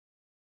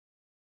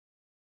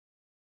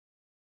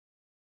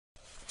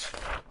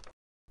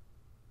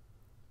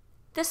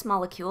This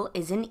molecule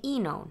is an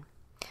enone.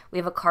 We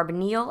have a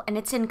carbonyl and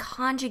it's in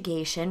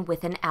conjugation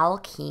with an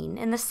alkene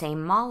in the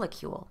same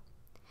molecule.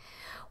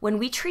 When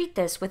we treat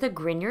this with a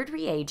Grignard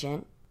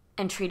reagent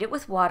and treat it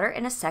with water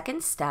in a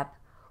second step,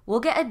 we'll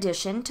get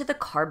addition to the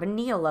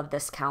carbonyl of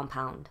this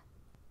compound.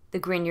 The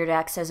Grignard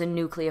acts as a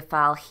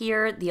nucleophile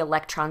here. The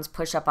electrons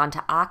push up onto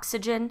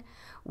oxygen.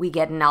 We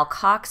get an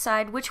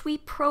alkoxide, which we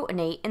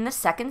protonate in the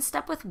second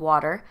step with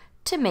water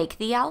to make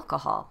the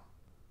alcohol.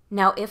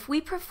 Now, if we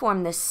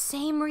perform the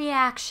same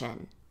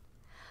reaction,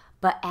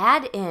 but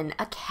add in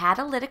a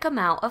catalytic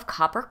amount of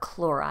copper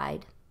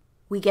chloride,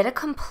 we get a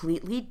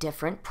completely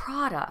different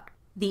product.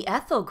 The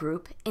ethyl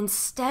group,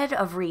 instead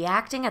of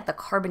reacting at the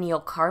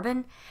carbonyl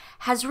carbon,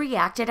 has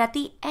reacted at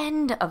the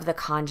end of the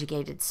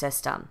conjugated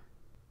system.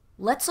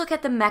 Let's look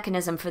at the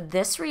mechanism for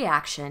this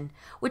reaction,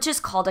 which is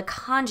called a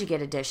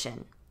conjugate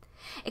addition.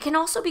 It can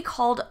also be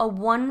called a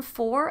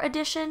 1,4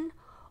 addition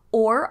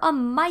or a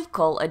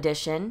Michael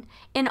addition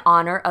in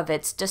honor of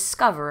its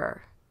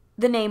discoverer.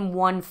 The name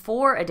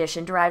 1,4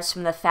 addition derives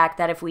from the fact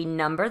that if we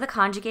number the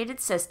conjugated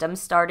system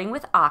starting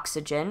with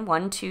oxygen,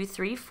 1, 2,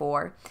 3,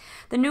 4,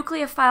 the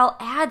nucleophile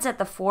adds at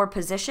the 4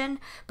 position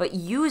but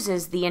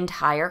uses the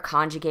entire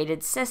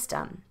conjugated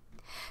system.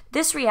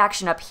 This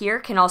reaction up here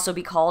can also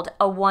be called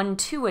a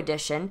 1,2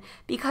 addition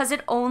because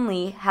it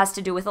only has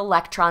to do with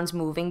electrons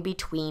moving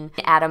between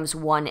atoms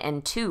 1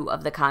 and 2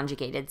 of the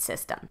conjugated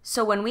system.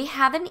 So when we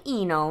have an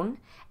enone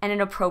and an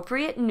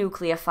appropriate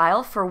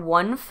nucleophile for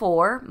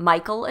 1,4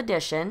 Michael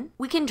addition,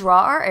 we can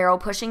draw our arrow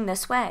pushing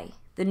this way.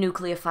 The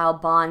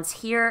nucleophile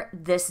bonds here,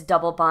 this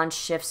double bond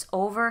shifts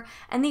over,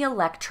 and the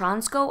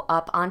electrons go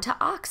up onto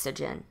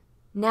oxygen.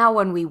 Now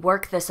when we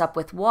work this up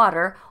with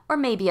water, or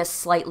maybe a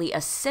slightly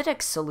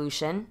acidic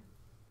solution,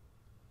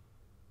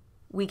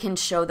 we can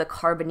show the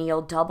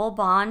carbonyl double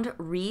bond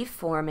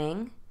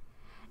reforming,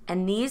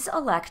 and these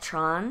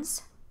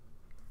electrons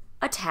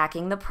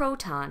attacking the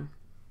proton.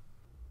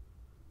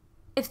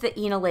 If the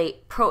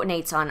enolate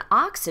protonates on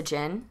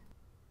oxygen,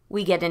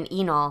 we get an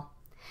enol.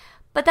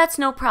 But that's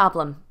no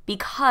problem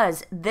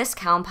because this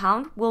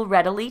compound will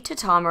readily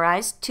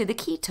tautomerize to the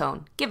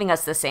ketone, giving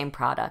us the same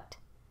product.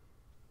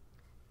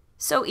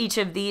 So each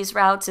of these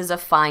routes is a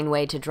fine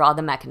way to draw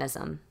the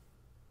mechanism.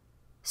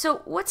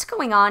 So what's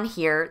going on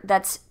here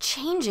that's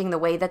changing the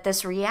way that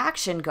this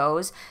reaction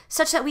goes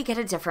such that we get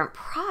a different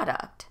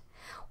product?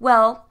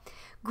 Well,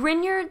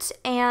 Grignards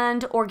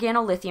and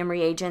organolithium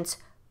reagents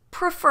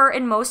prefer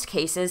in most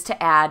cases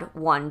to add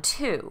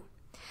 1,2.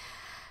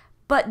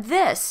 But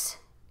this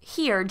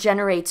here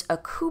generates a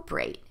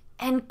cuprate,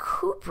 and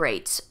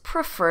cuprates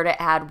prefer to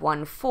add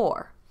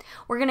 1,4.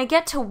 We're going to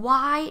get to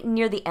why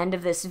near the end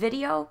of this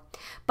video,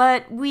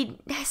 but we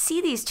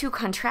see these two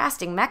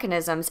contrasting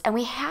mechanisms and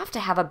we have to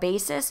have a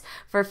basis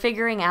for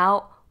figuring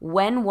out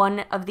when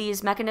one of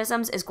these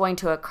mechanisms is going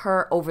to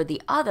occur over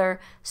the other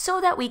so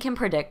that we can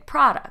predict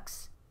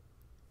products.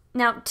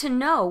 Now, to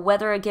know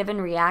whether a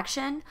given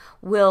reaction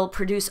will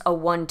produce a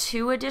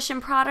 1,2 addition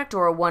product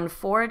or a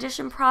 1,4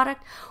 addition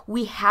product,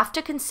 we have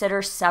to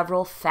consider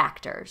several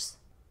factors.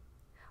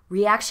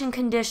 Reaction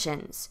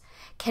conditions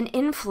can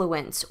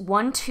influence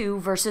 1,2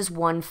 versus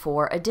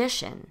 1,4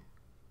 addition.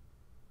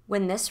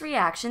 When this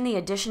reaction, the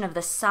addition of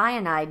the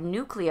cyanide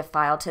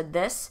nucleophile to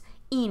this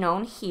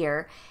enone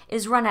here,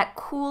 is run at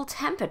cool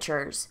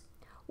temperatures,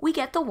 we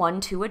get the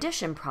 1,2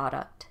 addition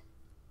product.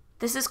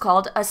 This is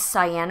called a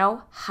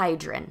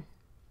cyanohydrin.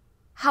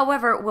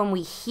 However, when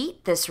we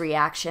heat this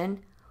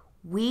reaction,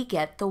 we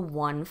get the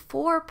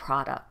 1,4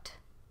 product.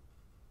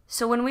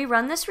 So when we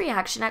run this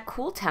reaction at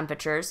cool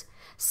temperatures,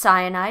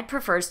 cyanide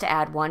prefers to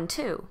add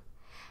 1,2.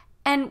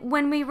 And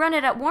when we run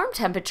it at warm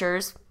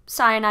temperatures,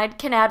 cyanide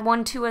can add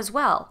 1,2 as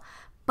well.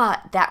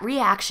 But that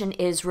reaction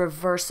is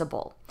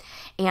reversible.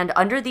 And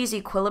under these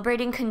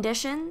equilibrating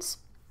conditions,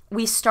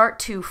 we start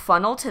to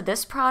funnel to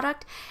this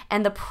product,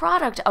 and the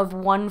product of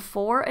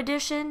 1,4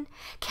 addition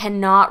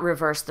cannot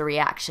reverse the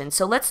reaction.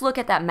 So let's look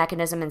at that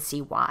mechanism and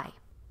see why.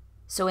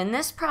 So in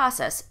this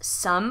process,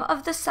 some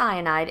of the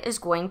cyanide is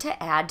going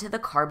to add to the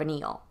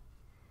carbonyl.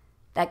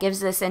 That gives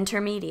this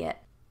intermediate.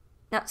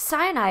 Now,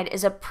 cyanide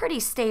is a pretty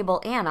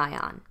stable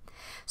anion.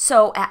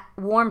 So at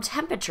warm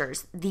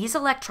temperatures, these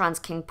electrons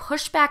can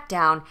push back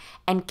down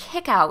and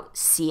kick out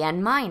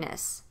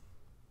Cn-.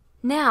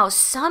 Now,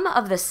 some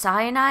of the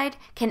cyanide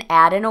can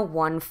add in a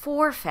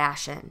 1,4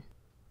 fashion.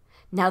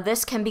 Now,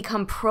 this can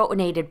become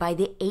protonated by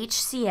the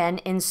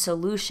HCN in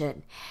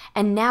solution,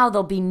 and now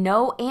there'll be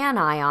no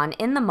anion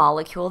in the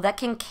molecule that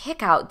can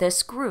kick out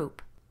this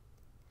group.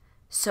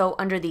 So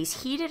under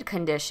these heated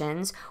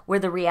conditions, where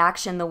the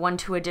reaction, the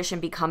 1,2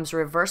 addition, becomes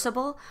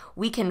reversible,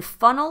 we can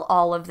funnel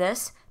all of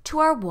this to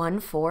our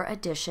 1,4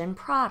 addition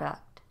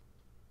product.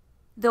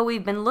 Though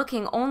we've been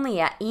looking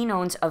only at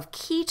enones of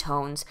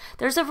ketones,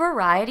 there's a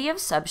variety of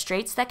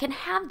substrates that can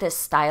have this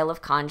style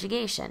of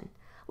conjugation.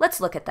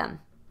 Let's look at them.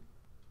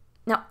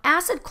 Now,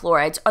 acid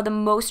chlorides are the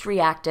most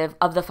reactive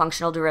of the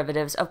functional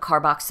derivatives of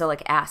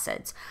carboxylic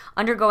acids,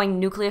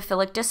 undergoing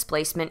nucleophilic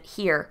displacement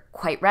here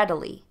quite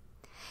readily.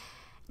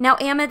 Now,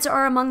 amides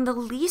are among the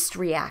least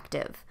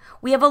reactive.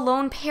 We have a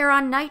lone pair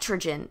on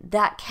nitrogen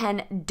that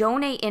can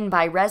donate in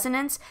by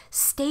resonance,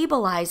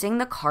 stabilizing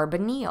the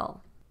carbonyl.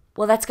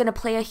 Well, that's going to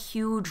play a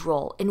huge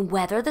role in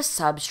whether the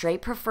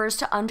substrate prefers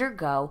to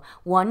undergo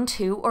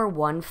 1,2 or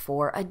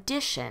 1,4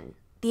 addition.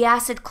 The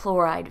acid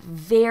chloride,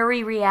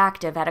 very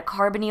reactive at a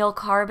carbonyl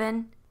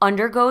carbon,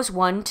 undergoes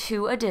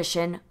 1,2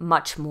 addition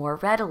much more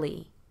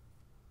readily.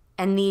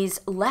 And these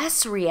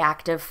less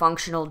reactive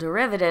functional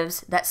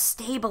derivatives that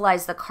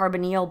stabilize the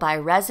carbonyl by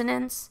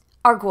resonance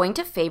are going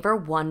to favor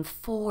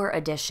 1,4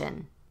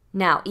 addition.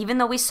 Now, even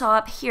though we saw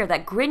up here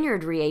that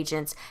Grignard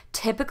reagents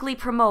typically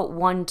promote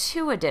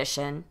 1,2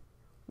 addition,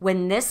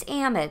 when this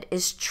amide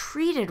is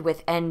treated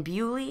with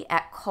N-butylene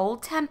at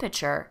cold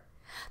temperature,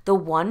 the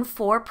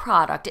 1,4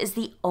 product is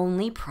the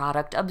only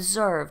product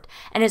observed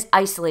and is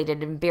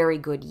isolated in very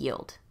good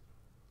yield.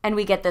 And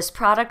we get this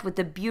product with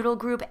the butyl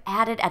group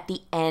added at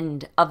the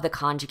end of the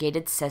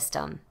conjugated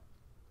system.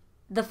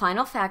 The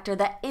final factor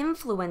that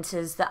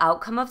influences the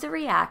outcome of the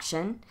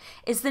reaction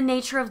is the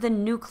nature of the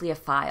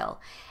nucleophile.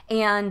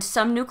 And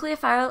some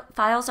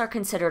nucleophiles are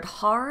considered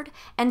hard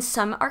and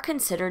some are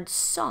considered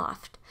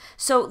soft.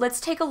 So let's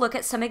take a look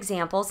at some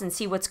examples and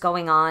see what's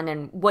going on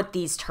and what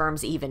these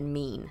terms even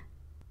mean.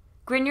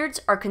 Grignards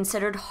are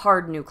considered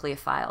hard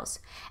nucleophiles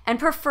and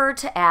prefer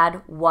to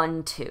add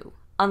 1,2.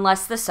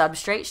 Unless the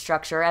substrate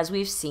structure, as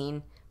we've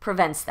seen,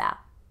 prevents that.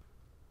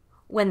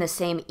 When the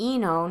same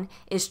enone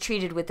is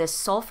treated with this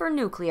sulfur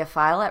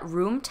nucleophile at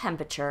room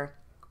temperature,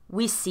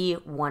 we see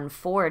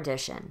 1,4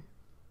 addition.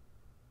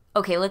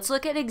 Okay, let's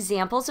look at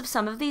examples of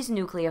some of these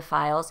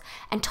nucleophiles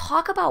and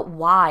talk about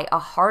why a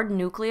hard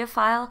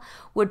nucleophile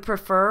would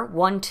prefer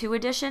 1,2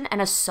 addition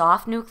and a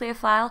soft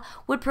nucleophile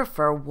would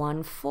prefer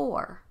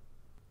 1,4.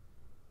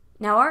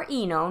 Now, our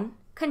enone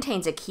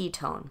contains a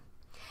ketone.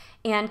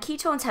 And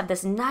ketones have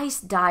this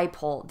nice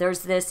dipole.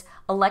 There's this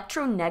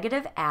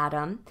electronegative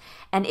atom,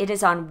 and it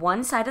is on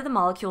one side of the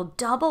molecule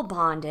double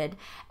bonded.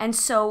 And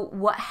so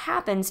what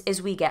happens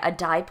is we get a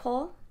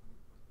dipole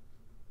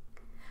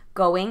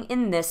going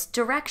in this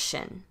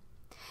direction.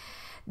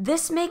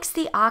 This makes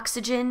the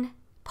oxygen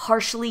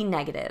partially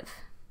negative.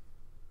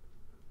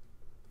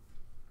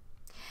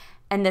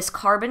 And this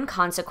carbon,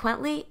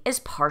 consequently, is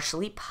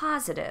partially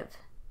positive.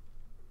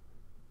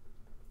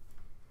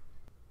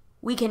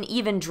 We can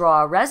even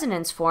draw a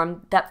resonance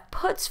form that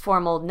puts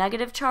formal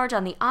negative charge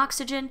on the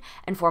oxygen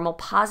and formal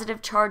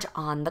positive charge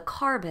on the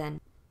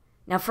carbon.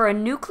 Now, for a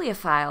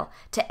nucleophile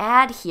to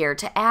add here,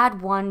 to add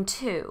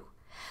 1,2,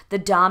 the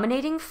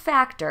dominating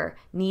factor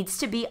needs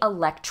to be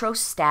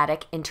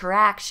electrostatic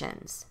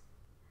interactions.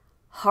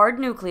 Hard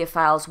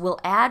nucleophiles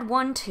will add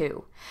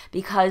 1,2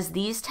 because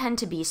these tend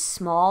to be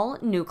small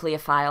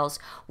nucleophiles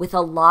with a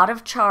lot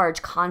of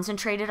charge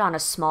concentrated on a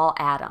small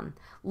atom.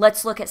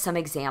 Let's look at some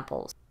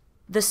examples.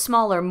 The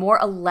smaller, more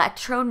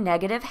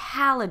electronegative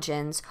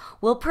halogens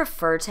will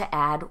prefer to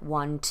add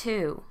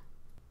 1,2.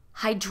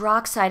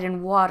 Hydroxide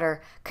and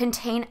water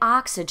contain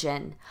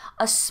oxygen,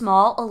 a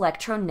small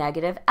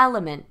electronegative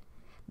element.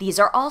 These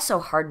are also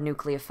hard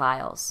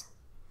nucleophiles.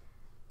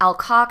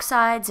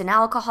 Alkoxides and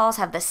alcohols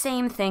have the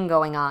same thing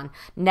going on,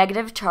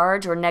 negative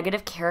charge or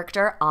negative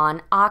character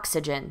on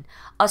oxygen,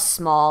 a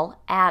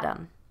small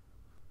atom.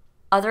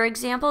 Other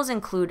examples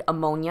include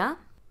ammonia,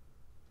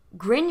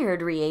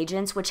 Grignard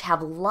reagents, which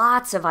have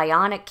lots of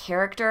ionic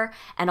character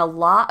and a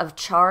lot of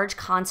charge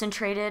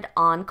concentrated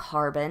on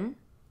carbon,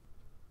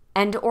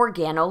 and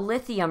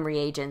organolithium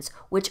reagents,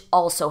 which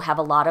also have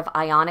a lot of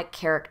ionic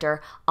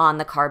character on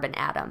the carbon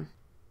atom.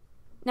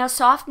 Now,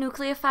 soft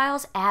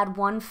nucleophiles add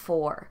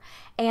 1,4,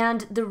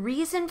 and the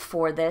reason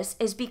for this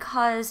is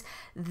because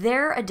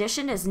their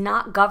addition is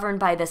not governed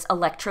by this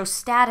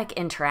electrostatic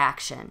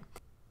interaction.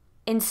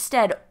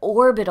 Instead,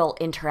 orbital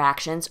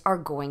interactions are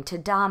going to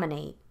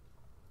dominate.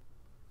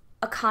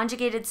 A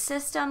conjugated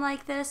system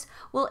like this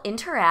will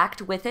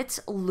interact with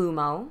its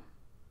LUMO,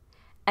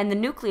 and the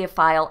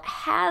nucleophile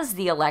has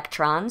the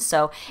electrons,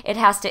 so it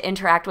has to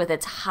interact with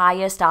its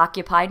highest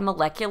occupied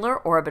molecular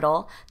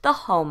orbital, the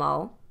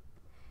HOMO,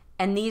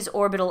 and these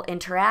orbital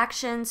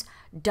interactions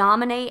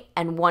dominate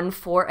and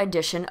 1,4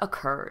 addition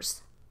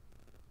occurs.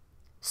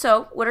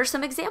 So, what are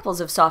some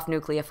examples of soft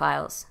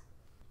nucleophiles?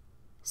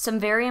 Some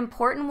very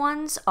important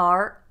ones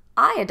are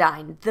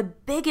iodine, the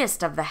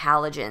biggest of the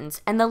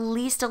halogens and the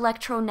least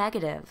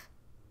electronegative.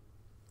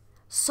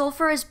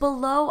 Sulfur is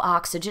below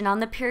oxygen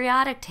on the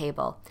periodic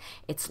table.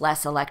 It's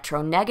less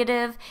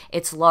electronegative,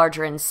 it's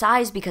larger in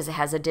size because it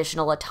has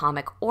additional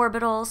atomic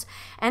orbitals,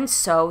 and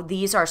so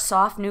these are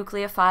soft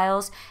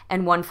nucleophiles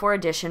and 1,4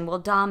 addition will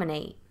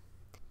dominate.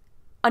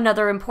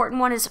 Another important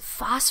one is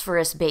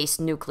phosphorus-based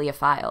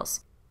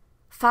nucleophiles.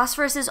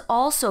 Phosphorus is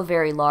also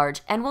very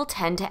large and will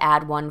tend to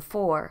add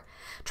 1,4.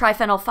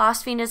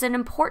 Triphenylphosphine is an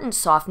important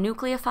soft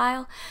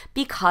nucleophile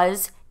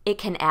because it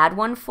can add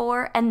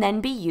 1,4 and then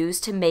be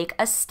used to make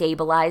a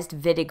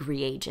stabilized Wittig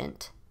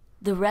reagent.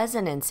 The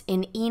resonance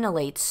in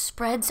enolates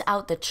spreads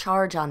out the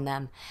charge on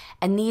them,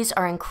 and these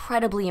are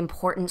incredibly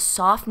important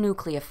soft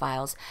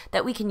nucleophiles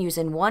that we can use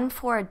in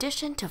 1,4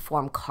 addition to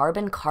form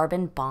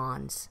carbon-carbon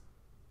bonds.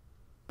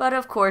 But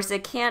of course,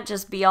 it can't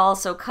just be all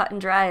so cut and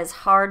dry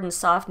as hard and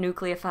soft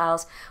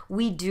nucleophiles.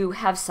 We do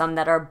have some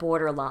that are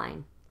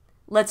borderline.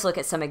 Let's look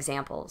at some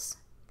examples.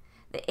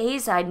 The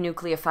azide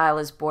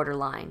nucleophile is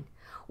borderline.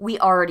 We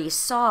already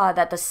saw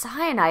that the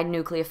cyanide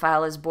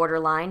nucleophile is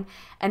borderline,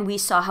 and we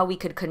saw how we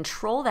could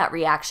control that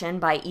reaction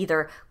by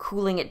either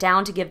cooling it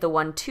down to give the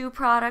 1,2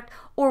 product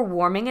or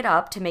warming it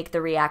up to make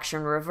the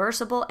reaction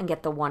reversible and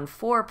get the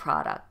 1,4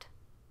 product.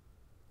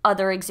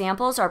 Other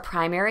examples are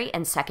primary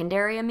and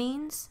secondary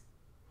amines,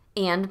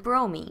 and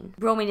bromine.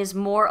 Bromine is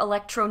more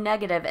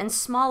electronegative and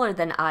smaller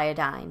than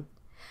iodine,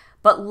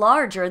 but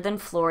larger than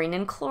fluorine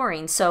and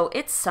chlorine, so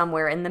it's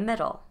somewhere in the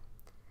middle.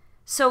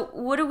 So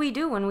what do we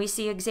do when we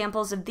see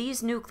examples of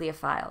these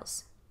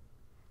nucleophiles?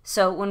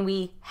 So when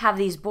we have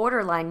these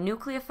borderline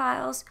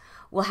nucleophiles,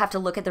 we'll have to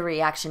look at the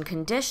reaction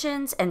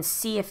conditions and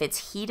see if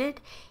it's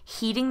heated.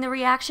 Heating the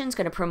reaction is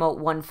going to promote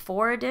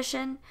 1,4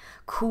 addition.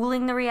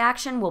 Cooling the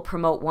reaction will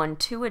promote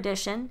 1,2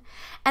 addition.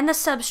 And the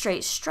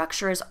substrate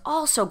structure is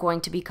also going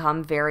to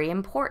become very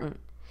important.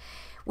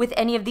 With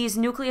any of these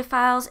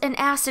nucleophiles, an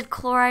acid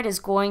chloride is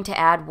going to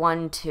add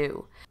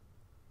 1,2.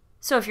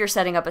 So if you're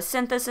setting up a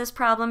synthesis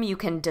problem, you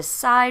can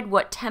decide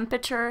what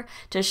temperature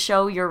to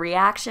show your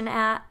reaction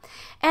at.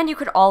 And you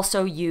could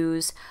also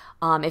use,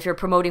 if you're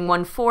promoting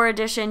 1,4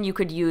 addition, you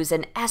could use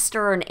an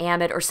ester or an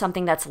amide or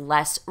something that's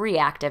less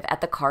reactive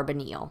at the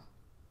carbonyl.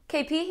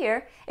 KP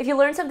here. If you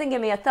learned something,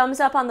 give me a thumbs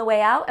up on the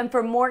way out. And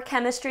for more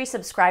chemistry,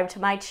 subscribe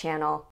to my channel.